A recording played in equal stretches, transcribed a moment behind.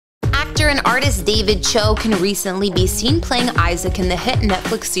Actor and artist David Choe can recently be seen playing Isaac in the hit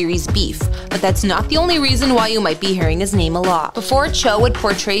Netflix series Beef, but that's not the only reason why you might be hearing his name a lot. Before Choe would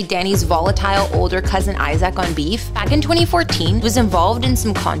portray Danny's volatile older cousin Isaac on Beef, back in 2014, he was involved in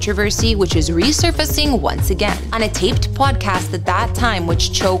some controversy which is resurfacing once again. On a taped podcast at that time,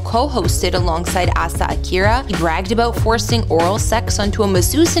 which Choe co-hosted alongside Asa Akira, he bragged about forcing oral sex onto a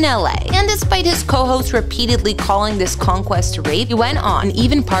masseuse in LA. And despite his co-host repeatedly calling this conquest rape, he went on and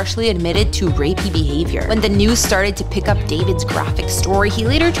even partially admitted to rapey behavior. When the news started to pick up David's graphic story, he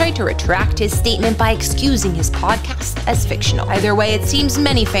later tried to retract his statement by excusing his podcast as fictional. Either way, it seems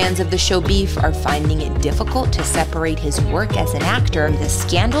many fans of the show Beef are finding it difficult to separate his work as an actor from the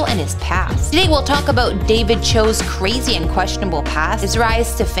scandal in his past. Today we'll talk about David Choe's crazy and questionable past, his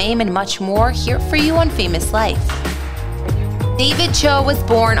rise to fame, and much more here for you on Famous Life. David Choe was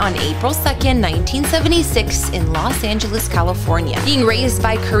born on April 2nd, 1976 in Los Angeles, California. Being raised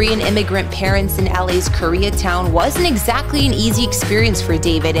by Korean immigrant parents in LA's Koreatown wasn't exactly an easy experience for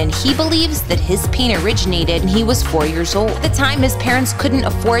David, and he believes that his pain originated when he was 4 years old. At the time, his parents couldn't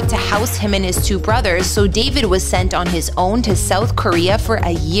afford to house him and his two brothers, so David was sent on his own to South Korea for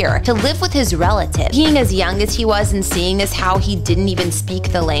a year to live with his relative. Being as young as he was and seeing as how he didn't even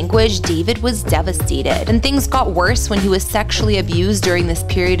speak the language, David was devastated. And things got worse when he was sexually abused during this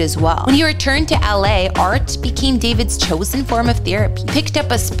period as well. When he returned to LA, art became David's chosen form of therapy. He picked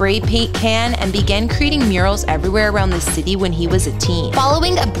up a spray paint can and began creating murals everywhere around the city when he was a teen.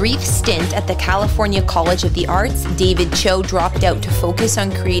 Following a brief stint at the California College of the Arts, David Choe dropped out to focus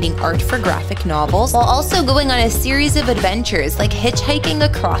on creating art for graphic novels, while also going on a series of adventures like hitchhiking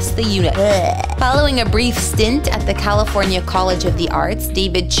across the universe. Following a brief stint at the California College of the Arts,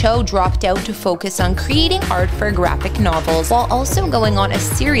 David Choe dropped out to focus on creating art for graphic novels, while also going on a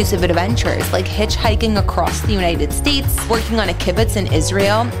series of adventures like hitchhiking across the United States, working on a kibbutz in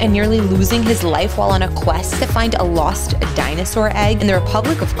Israel, and nearly losing his life while on a quest to find a lost dinosaur egg in the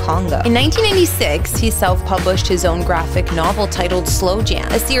Republic of Congo. In 1996, he self-published his own graphic novel titled Slow Jam,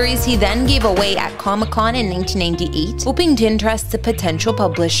 a series he then gave away at Comic-Con in 1998, hoping to interest a potential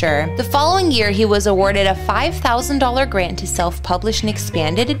publisher. The following year, he was awarded a $5,000 grant to self-publish an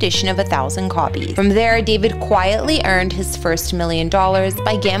expanded edition of 1,000 copies. From there, David quietly earned his first $1 million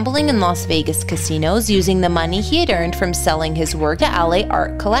by gambling in Las Vegas casinos using the money he had earned from selling his work to LA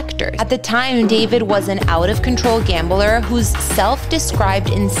art collectors. At the time, David was an out-of-control gambler whose self-described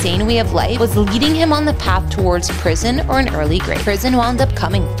insane way of life was leading him on the path towards prison or an early grave. Prison wound up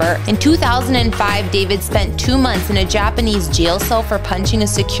coming first. In 2005, David spent 2 months in a Japanese jail cell for punching a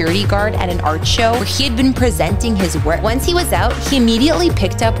security guard at an art show where he had been presenting his work. Once he was out, he immediately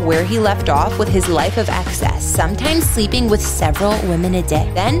picked up where he left off with his life of excess, sometimes sleeping with several women a day.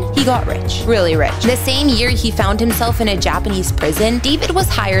 Then he got rich, really rich. The same year he found himself in a Japanese prison, David was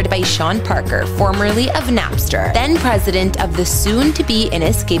hired by Sean Parker, formerly of Napster, then president of the soon-to-be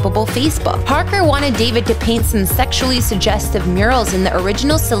inescapable Facebook. Parker wanted David to paint some sexually suggestive murals in the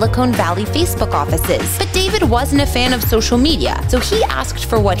original Silicon Valley Facebook offices, but David wasn't a fan of social media, so he asked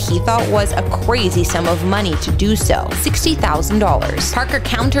for what he thought was a crazy sum of money to do so, $60,000. Parker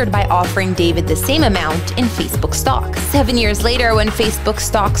countered by offering David the same amount in Facebook stocks. 7 years later, when Facebook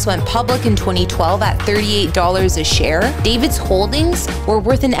stocks went public in 2012 at $38 a share, David's holdings were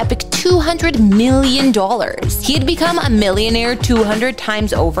worth an epic $200 million. He had become a millionaire 200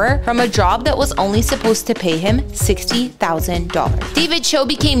 times over from a job that was only supposed to pay him $60,000. David Choe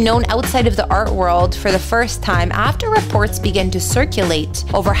became known outside of the art world for the first time after reports began to circulate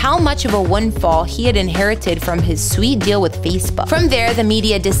over how much of a windfall he had inherited from his sweet deal with Facebook. From there, the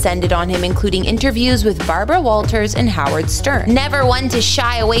media descended on him, including interviews with Barbara Walters and Howard Stern. Never one to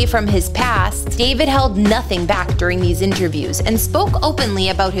shy away from his past, David held nothing back during these interviews and spoke openly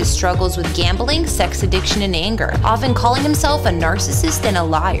about his struggles with gambling, sex addiction, and anger, often calling himself a narcissist and a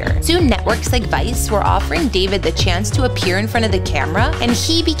liar. Soon, networks like Vice were offering David the chance to appear in front of the camera, and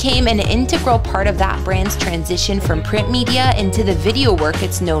he became an integral part of that brand's transition from print media into the video work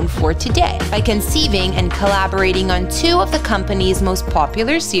it's known for today, by conceiving and collaborating on 2 of the company's most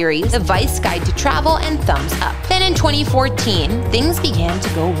popular series, The Vice Guide to Travel and Thumbs Up. Then in 2014, things began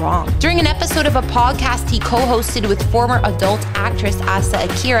to go wrong. During an episode of a podcast he co-hosted with former adult actress Asa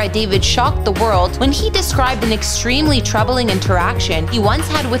Akira, David shocked the world when he described an extremely troubling interaction he once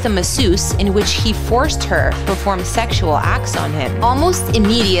had with a masseuse in which he forced her to perform sexual acts on him. Almost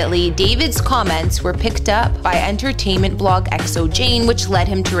immediately, David's comments were picked up by entertainment blog XO Jane, which led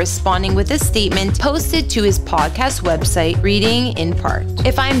him to responding with a statement posted to his podcast website, reading in part,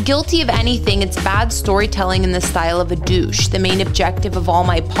 "If I'm guilty of anything, it's bad storytelling in the style of a douche. The main objective of all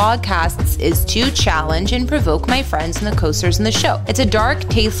my podcasts is to challenge and provoke my friends and the co-stars in the show. It's a dark,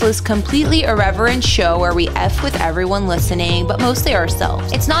 tasteless most completely irreverent show where we F with everyone listening, but mostly ourselves.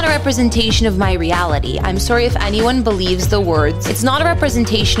 It's not a representation of my reality. I'm sorry if anyone believes the words. It's not a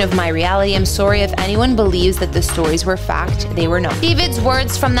representation of my reality. I'm sorry if anyone believes that the stories were fact. They were not. David's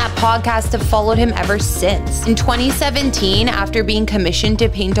words from that podcast have followed him ever since. In 2017, after being commissioned to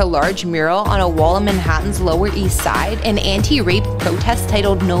paint a large mural on a wall in Manhattan's Lower East Side, an anti-rape protest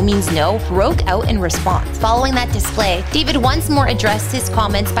titled "No Means No" broke out in response. Following that display, David once more addressed his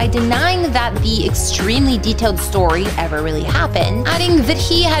comments by denying that the extremely detailed story ever really happened, adding that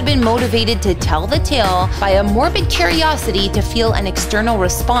he had been motivated to tell the tale by a morbid curiosity to feel an external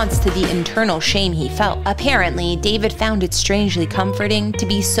response to the internal shame he felt. Apparently, David found it strangely comforting to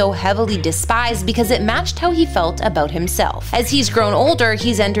be so heavily despised because it matched how he felt about himself. As he's grown older,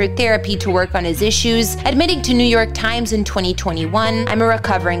 he's entered therapy to work on his issues, admitting to New York Times in 2021, "I'm a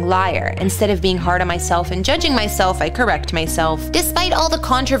recovering liar. Instead of being hard on myself and judging myself, I correct myself." Despite all the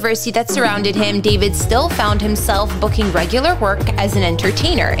controversy that surrounded him, David still found himself booking regular work as an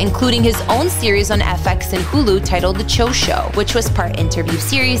entertainer, including his own series on FX and Hulu titled The Choe Show, which was part interview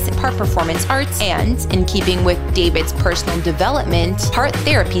series, part performance arts, and, in keeping with David's personal development, part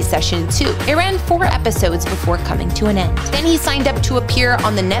therapy session too. It ran 4 episodes before coming to an end. Then he signed up to appear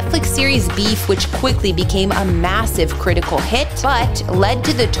on the Netflix series Beef, which quickly became a massive critical hit, but led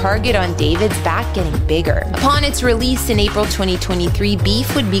to the target on David's back getting bigger. Upon its release in April 2023,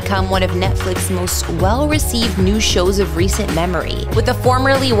 Beef would become one of Netflix's most well-received new shows of recent memory, with a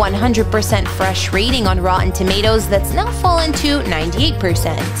formerly 100% fresh rating on Rotten Tomatoes that's now fallen to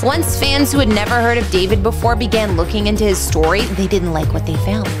 98%. Once fans who had never heard of David before began looking into his story, they didn't like what they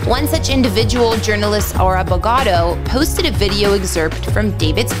found. One such individual, journalist orаl, posted a video excerpt from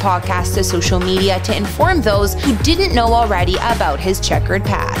David's podcast to social media to inform those who didn't know already about his checkered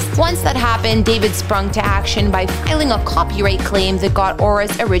past. Once that happened, David sprung to action by filing a copyright claim that got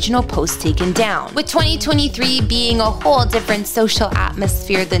oral's original post taken down. With 2023 being a whole different social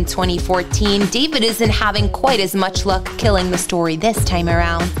atmosphere than 2014, David isn't having quite as much luck killing the story this time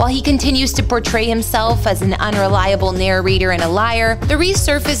around. While he continues to portray himself as an unreliable narrator and a liar, the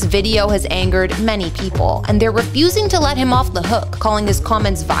resurfaced video has angered many people, and they're refusing to let him off the hook, calling his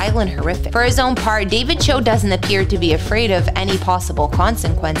comments vile and horrific. For his own part, David Choe doesn't appear to be afraid of any possible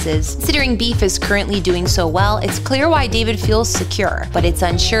consequences. Considering Beef is currently doing so well, it's clear why David feels secure, but it's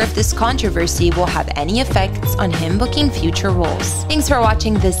unsure if this controversy will have any effects on him booking future roles. Thanks for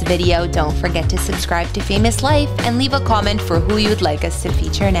watching this video. Don't forget to subscribe to Famous Life and leave a comment for who you'd like us to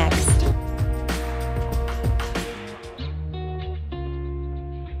feature next.